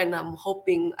pro, and I'm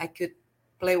hoping I could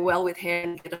play well with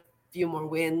him and get a few more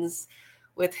wins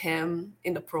with him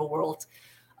in the pro world.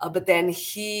 But then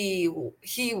he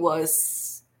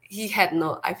had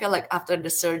no, I feel like after the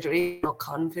surgery, no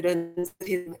confidence in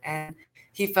him, and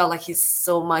he felt like he's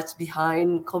so much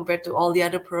behind compared to all the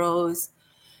other pros.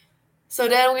 So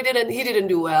then he didn't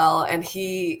do well, and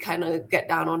he kind of get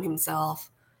down on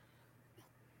himself.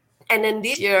 And then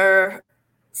this year,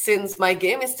 since my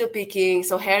game is still peaking,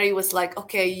 so Harry was like,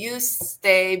 okay, you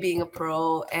stay being a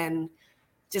pro and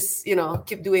just,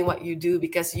 keep doing what you do,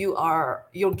 because your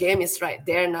game is right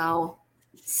there now.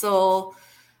 So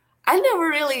I never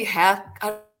really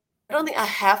I don't think I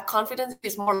have confidence.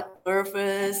 It's more like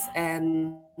nervous,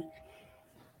 and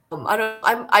I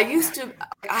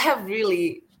have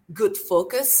really good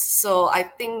focus. So I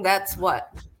think that's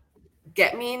what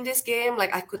get me in this game.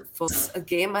 Like, I could focus a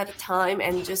game at a time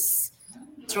and just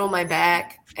throw my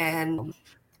back. And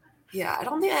yeah, I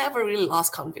don't think I ever really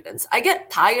lost confidence. I get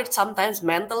tired sometimes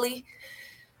mentally,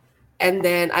 and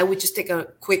then I would just take a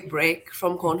quick break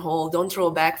from cornhole, don't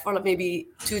throw back for like maybe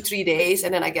 2-3 days,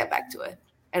 and then I get back to it,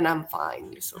 and I'm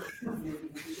fine usually.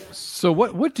 So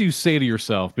what do you say to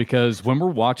yourself? Because when we're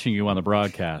watching you on the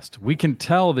broadcast, we can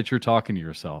tell that you're talking to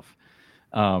yourself.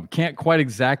 Can't quite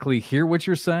exactly hear what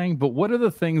you're saying, but what are the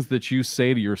things that you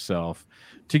say to yourself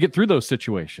to get through those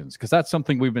situations? Because that's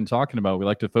something we've been talking about. We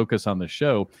like to focus on the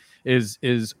show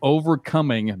is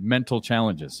overcoming mental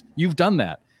challenges. You've done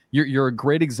that. You're a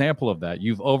great example of that.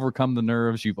 You've overcome the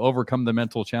nerves. You've overcome the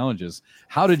mental challenges.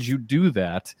 How did you do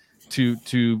that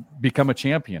to become a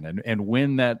champion and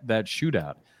win that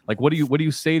shootout? Like, what do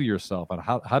you say to yourself, and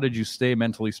how did you stay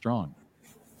mentally strong?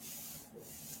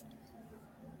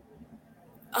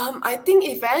 I think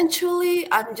eventually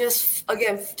I'm just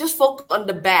focus on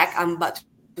the back I'm about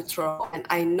to throw, and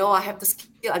I know I have the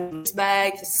skill. I'm this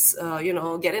bag, just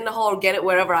get in the hole, get it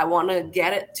wherever I want to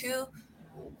get it to.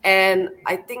 And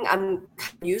I think I'm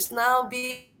used now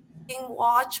being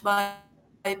watched by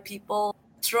people.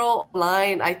 Throw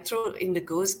online. I throw in the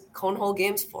Ghost Cornhole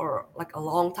games for like a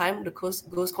long time. The Ghost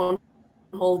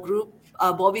Cornhole group,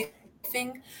 Bobby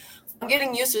thing. I'm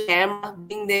getting used to camera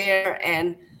being there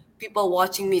and people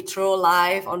watching me throw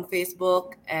live on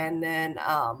Facebook, and then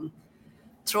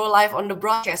throw live on the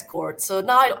broadcast court. So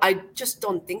now I just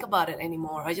don't think about it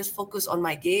anymore. I just focus on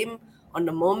my game, on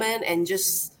the moment, and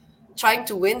just trying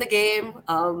to win the game.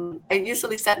 I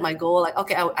usually set my goal like,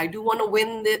 okay, I do want to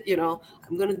win it.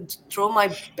 I'm going to throw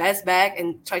my best back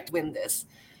and try to win this.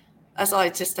 That's all I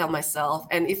just tell myself.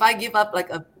 And if I give up like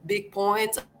a big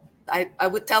point, I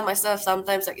would tell myself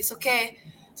sometimes like, it's okay.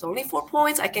 It's only 4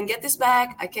 points. I can get this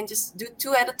back. I can just do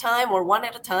 2 at a time or 1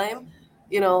 at a time.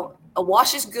 A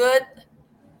wash is good.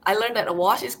 I learned that a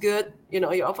wash is good.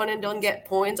 Your opponent don't get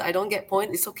points. I don't get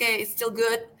points. It's okay. It's still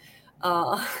good.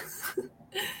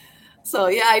 So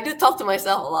yeah, I do talk to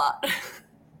myself a lot.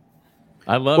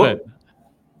 I love it.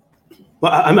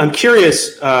 Well, I'm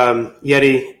curious,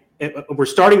 Yeti. We're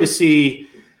starting to see.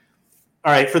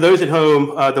 All right, for those at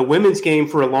home, the women's game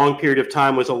for a long period of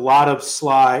time was a lot of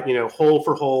slide, hole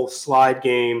for hole slide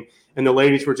game, and the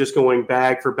ladies were just going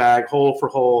bag for bag, hole for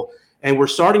hole. And we're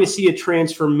starting to see a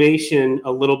transformation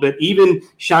a little bit. Even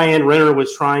Cheyenne Renner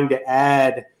was trying to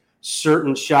add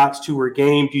certain shots to her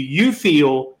game. Do you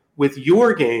feel with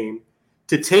your game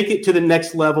to take it to the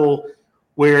next level,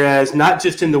 whereas not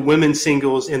just in the women's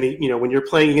singles and when you're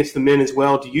playing against the men as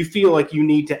well, do you feel like you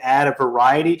need to add a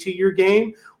variety to your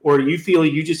game, or do you feel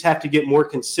you just have to get more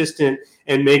consistent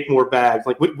and make more bags?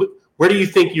 Like, where do you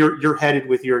think you're headed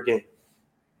with your game?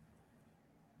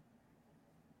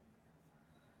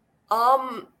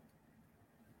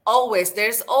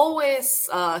 There's always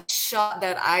a shot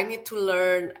that I need to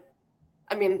learn.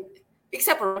 I mean,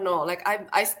 except for like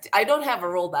I don't have a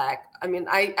rollback. I mean,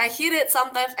 I hit it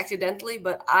sometimes accidentally,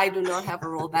 but I do not have a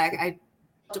rollback. I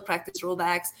to practice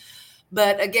rollbacks.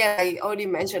 But again, I already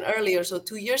mentioned earlier, so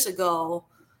 2 years ago,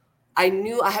 I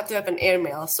knew I have to have an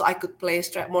airmail so I could play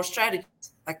more strategies,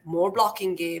 like more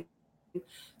blocking game.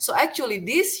 So actually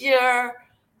this year,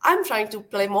 I'm trying to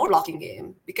play more blocking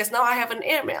game because now I have an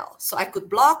airmail. So I could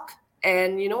block,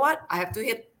 and you know what? I have to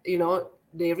hit,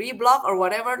 the reblock or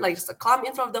whatever, like just a clump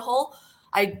in front of the hole.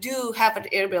 I do have an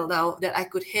airmail now that I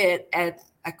could hit, and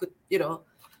I could,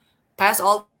 pass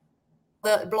all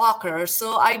the blockers.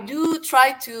 So I do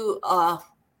try to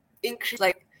increase,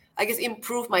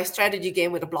 improve my strategy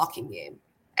game with a blocking game.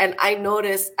 And I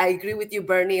noticed, I agree with you,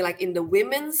 Bernie, like in the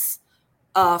women's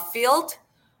field,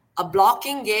 a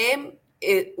blocking game,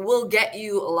 it will get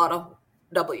you a lot of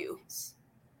W's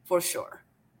for sure.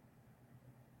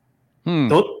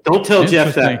 Don't tell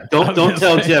Jeff that. Don't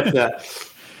tell Jeff that.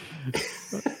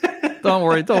 Don't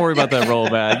worry about that roll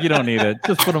bag. You don't need it.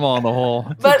 Just put them all in the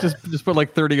hole. Just put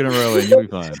like 30 in a row and you'll be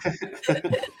fine.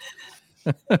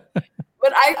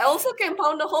 But I also can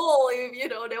pound a hole. If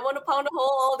they want to pound a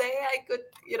hole all day, I could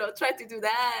try to do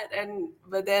that.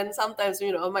 But then sometimes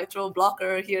I might throw a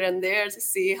blocker here and there to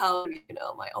see how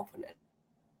my opponent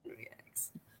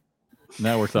reacts.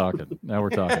 Now we're talking.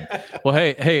 Well,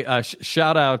 hey,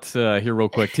 shout out here real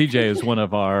quick. TJ is one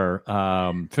of our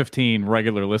 15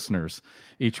 regular listeners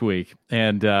each week,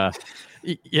 and something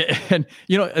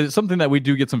that we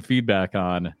do get some feedback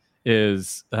on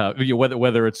is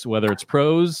whether it's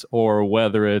pros or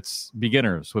whether it's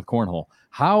beginners with cornhole.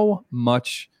 How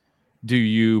much do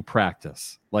you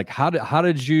practice? Like how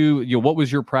did you what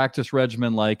was your practice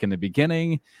regimen like in the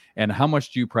beginning, and how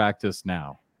much do you practice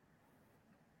now?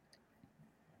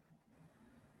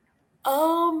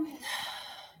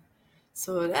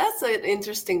 So that's an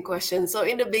interesting question. So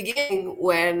in the beginning,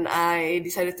 when I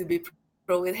decided to be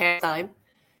pro with Hair Time,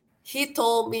 he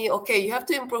told me, okay, you have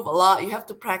to improve a lot. You have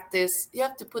to practice. You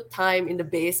have to put time in the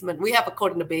basement. We have a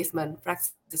court in the basement,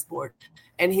 practice board.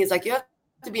 And he's like, you have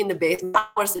to be in the basement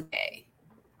hours a day.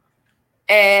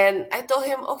 And I told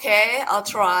him, okay, I'll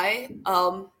try.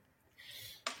 I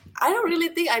don't really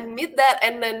think I meet that.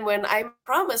 And then when I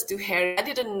promised to Harry, I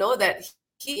didn't know that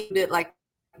he did like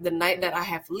the night that I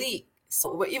have league.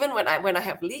 So even when I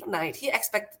have league night, he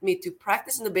expected me to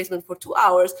practice in the basement for 2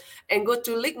 hours and go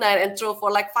to league night and throw for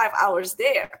like 5 hours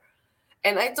there.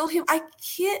 And I told him I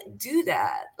can't do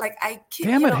that. Like I can't.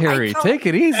 Damn it, Harry, take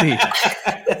it easy. He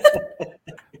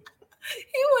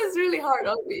was really hard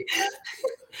on me.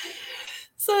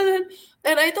 So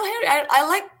then I told Harry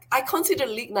I consider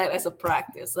league night as a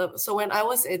practice. So when I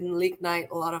was in league night,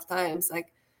 a lot of times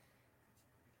like.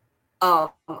 I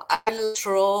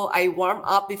warm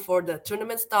up before the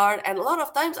tournament start, and a lot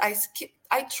of times I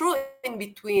throw in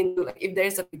between, like if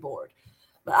there's a board.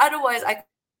 But otherwise, I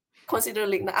consider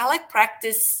I like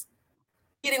practice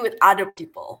competing with other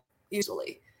people.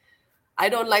 Usually, I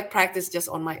don't like practice just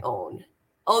on my own.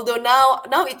 Although now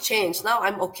it changed. Now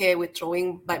I'm okay with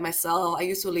throwing by myself. I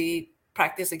usually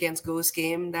practice against Ghost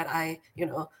game that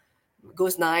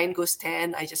Ghost 9, Ghost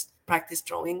 10. I just practice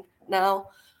throwing now.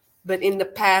 But in the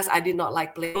past, I did not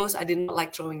like playing those. I did not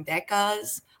like throwing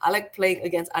decas. I like playing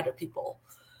against other people.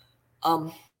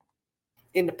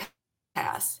 In the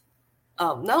past,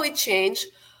 now it changed.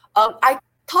 I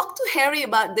talked to Harry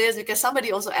about this because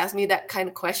somebody also asked me that kind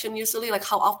of question. Usually, like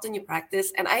how often you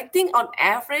practice, and I think on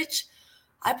average,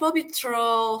 I probably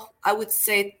throw, I would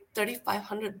say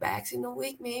 3,500 bags in a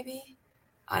week, maybe.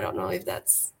 I don't know if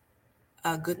that's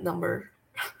a good number.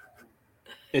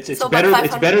 It's better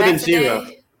than zero.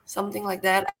 Something like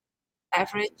that,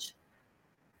 average.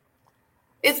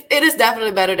 It is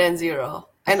definitely better than zero.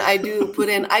 And I do put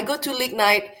in, I go to league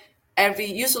night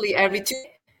usually every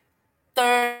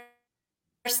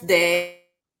Thursday.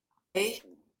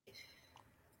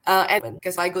 And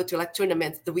because I go to like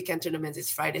tournaments, the weekend tournaments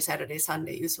is Friday, Saturday,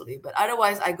 Sunday usually. But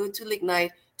otherwise, I go to league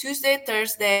night Tuesday,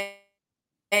 Thursday.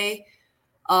 I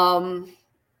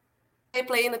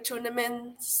play in a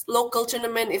tournament, local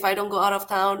tournament if I don't go out of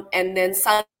town, and then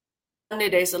Sunday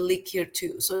there's a league here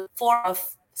too. So 4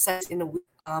 of 6 in a week.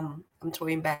 I'm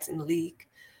throwing bags in the league.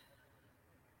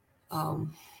 Wow,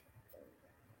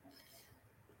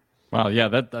 yeah,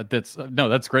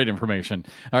 that's great information.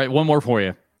 All right, one more for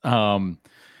you. And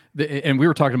we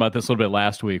were talking about this a little bit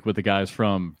last week with the guys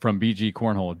from BG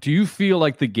Cornhole. Do you feel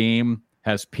like the game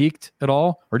has peaked at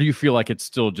all, or do you feel like it's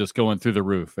still just going through the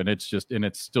roof and it's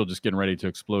still just getting ready to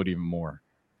explode even more?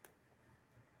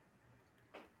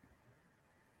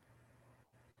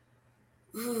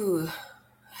 Ooh,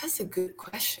 that's a good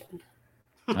question.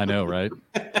 I know, right?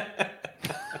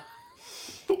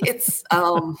 It's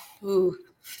I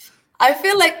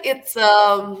feel like it's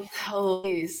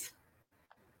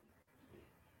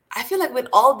I feel like with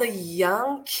all the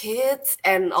young kids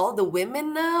and all the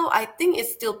women now, I think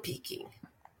it's still peaking.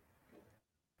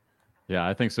 Yeah,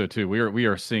 I think so too. We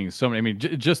are seeing so many. I mean,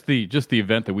 just the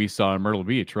event that we saw in Myrtle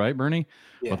Beach, right, Bernie?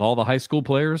 Yeah. With all the high school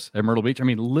players at Myrtle Beach. I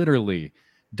mean, literally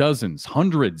dozens,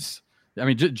 hundreds. I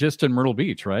mean, just in Myrtle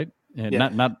Beach, right? And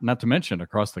not to mention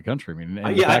across the country. I mean,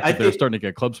 and the fact that they're starting to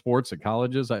get club sports at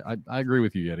colleges. I agree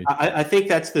with you, Yeti. I think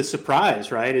that's the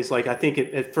surprise, right? Is like I think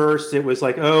at first it was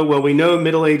like, oh well, we know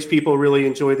middle-aged people really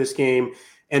enjoy this game,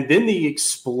 and then the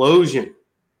explosion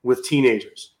with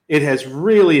teenagers. It has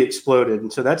really exploded,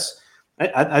 and so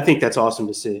I think that's awesome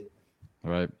to see.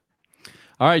 All right.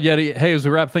 All right, Yeti. Hey, as we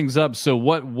wrap things up, so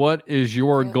what is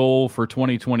your goal for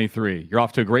 2023? You're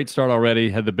off to a great start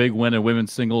already. Had the big win in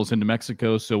women's singles in New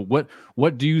Mexico. So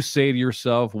what do you say to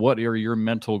yourself? What are your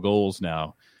mental goals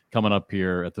now coming up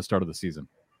here at the start of the season?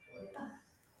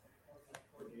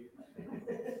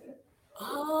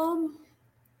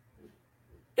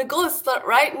 The goal is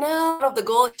right now. The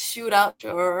goal is shootout,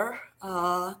 sure.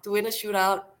 To win a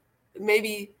shootout,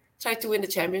 maybe try to win the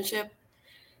championship.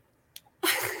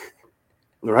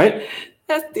 Right.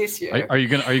 That's this year. Are you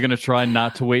gonna try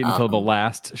not to wait until the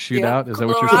last shootout? Yeah, is that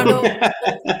what you're saying?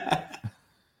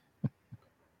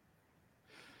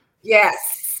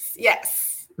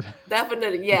 Yes,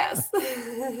 definitely yes.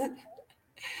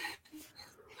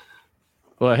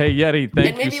 Well, hey Yeti,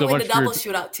 thank you so much. And maybe win the double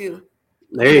shootout too.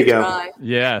 There you go. Try.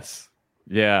 Yes.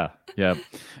 Yeah. And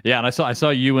I saw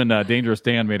you and Dangerous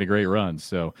Dan made a great run.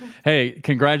 So, hey,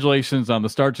 congratulations on the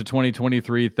start to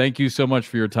 2023. Thank you so much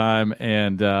for your time.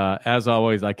 And as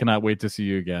always, I cannot wait to see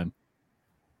you again.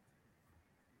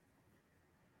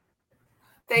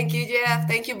 Thank you, Jeff.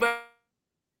 Thank you,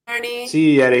 Bernie.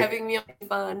 See you, Yeti. Having me on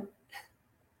fun.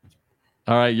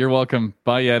 All right. You're welcome.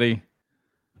 Bye, Yeti.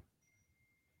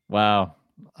 Wow.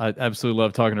 I absolutely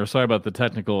love talking to her. Sorry about the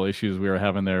technical issues we were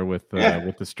having there with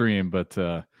the stream, but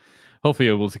hopefully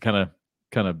able to kind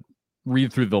of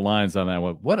read through the lines on that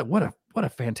one. What a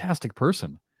fantastic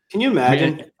person. Can you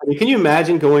imagine? Can you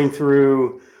imagine going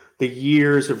through the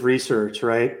years of research,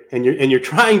 right? And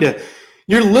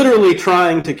you're literally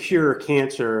trying to cure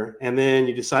cancer, and then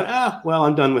you decide, well,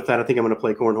 I'm done with that. I think I'm going to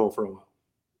play cornhole for a while.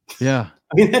 Yeah.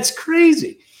 I mean, that's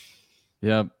crazy.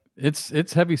 Yeah.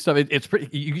 It's heavy stuff. It's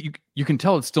pretty. You can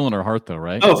tell it's still in her heart, though,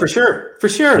 right? Oh, for sure.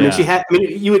 Yeah. I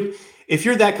mean, you would, if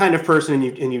you're that kind of person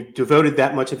and you devoted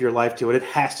that much of your life to it, it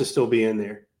has to still be in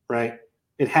there, right?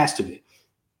 It has to be.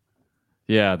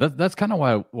 Yeah, that's kind of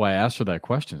why I asked her that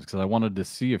question, because I wanted to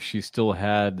see if she still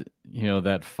had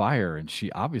that fire, and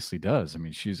she obviously does. I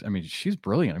mean, she's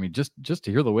brilliant. I mean, just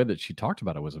to hear the way that she talked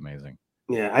about it was amazing.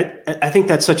 Yeah, I think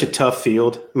that's such a tough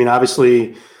field. I mean,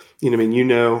 obviously.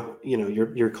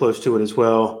 You're close to it as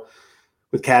well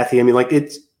with Kathy. I mean,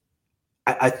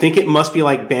 I think it must be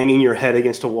like banging your head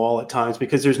against a wall at times,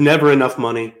 because there's never enough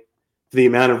money for the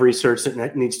amount of research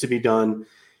that needs to be done.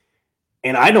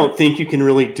 And I don't think you can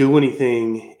really do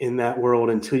anything in that world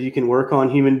until you can work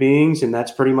on human beings. And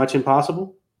that's pretty much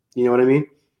impossible. You know what I mean?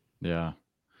 Yeah.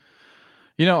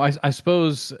 I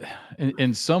suppose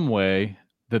in some way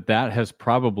that has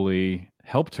probably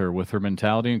helped her with her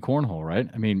mentality in cornhole, right?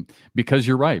 I mean, because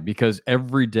you're right, because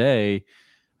every day,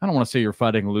 I don't want to say you're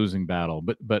fighting a losing battle,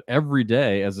 but every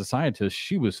day as a scientist,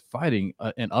 she was fighting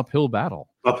an uphill battle.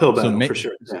 For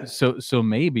sure. Yeah. So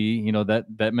maybe,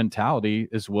 that mentality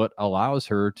is what allows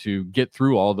her to get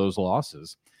through all those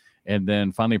losses and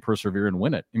then finally persevere and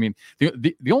win it. I mean,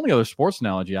 the only other sports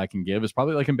analogy I can give is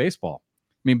probably like in baseball.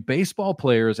 I mean, baseball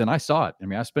players, and I saw it. I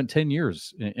mean, I spent 10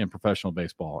 years in professional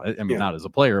baseball. I mean, not as a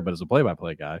player, but as a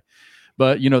play-by-play guy.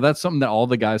 But, that's something that all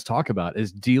the guys talk about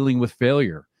is dealing with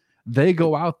failure. They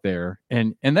go out there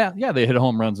and that, they hit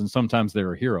home runs and sometimes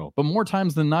they're a hero. But more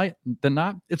times than not,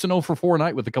 it's an 0-for-4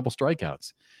 night with a couple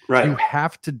strikeouts. Right. You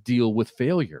have to deal with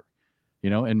failure,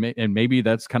 and maybe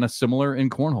that's kind of similar in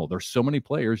cornhole. There's so many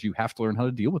players, you have to learn how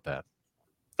to deal with that.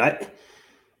 I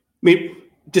mean,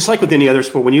 just like with any other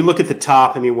sport, when you look at the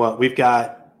top, I mean, we've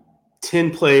got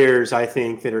 10 players, I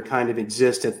think, that are kind of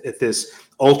exist at this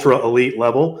ultra elite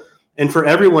level. And for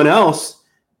everyone else,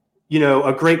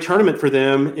 a great tournament for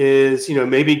them is,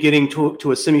 maybe getting to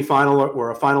a semifinal or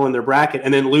a final in their bracket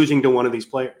and then losing to one of these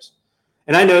players.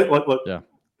 And I know, look,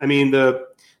 I mean, the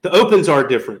opens are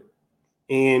different.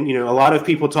 And, a lot of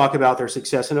people talk about their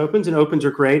success in opens, and opens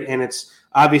are great. And it's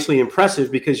obviously impressive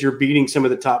because you're beating some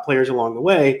of the top players along the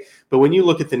way. But when you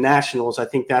look at the nationals, I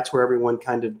think that's where everyone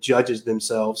kind of judges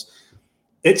themselves.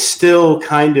 It's still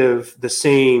kind of the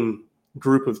same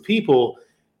group of people.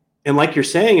 And like you're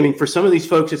saying, I mean, for some of these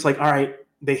folks, it's like, all right,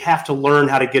 they have to learn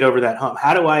how to get over that hump.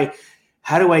 How do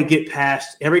I get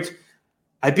past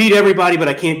I beat everybody, but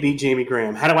I can't beat Jamie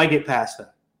Graham. How do I get past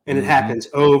that? And it happens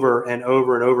over and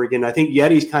over and over again. I think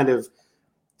Yeti's kind of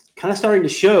starting to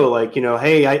show, like,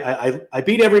 hey, I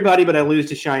beat everybody, but I lose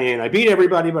to Cheyenne. I beat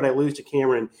everybody, but I lose to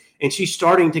Cameron. And she's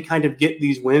starting to kind of get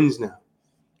these wins now.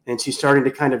 And she's starting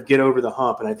to kind of get over the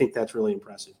hump. And I think that's really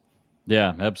impressive.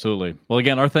 Yeah, absolutely. Well,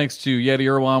 again, our thanks to Yeti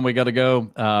Irwan. We got to go.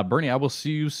 Bernie, I will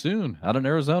see you soon out in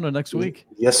Arizona next week.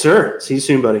 Yes, sir. See you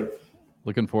soon, buddy.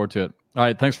 Looking forward to it. All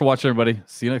right. Thanks for watching, everybody.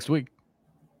 See you next week.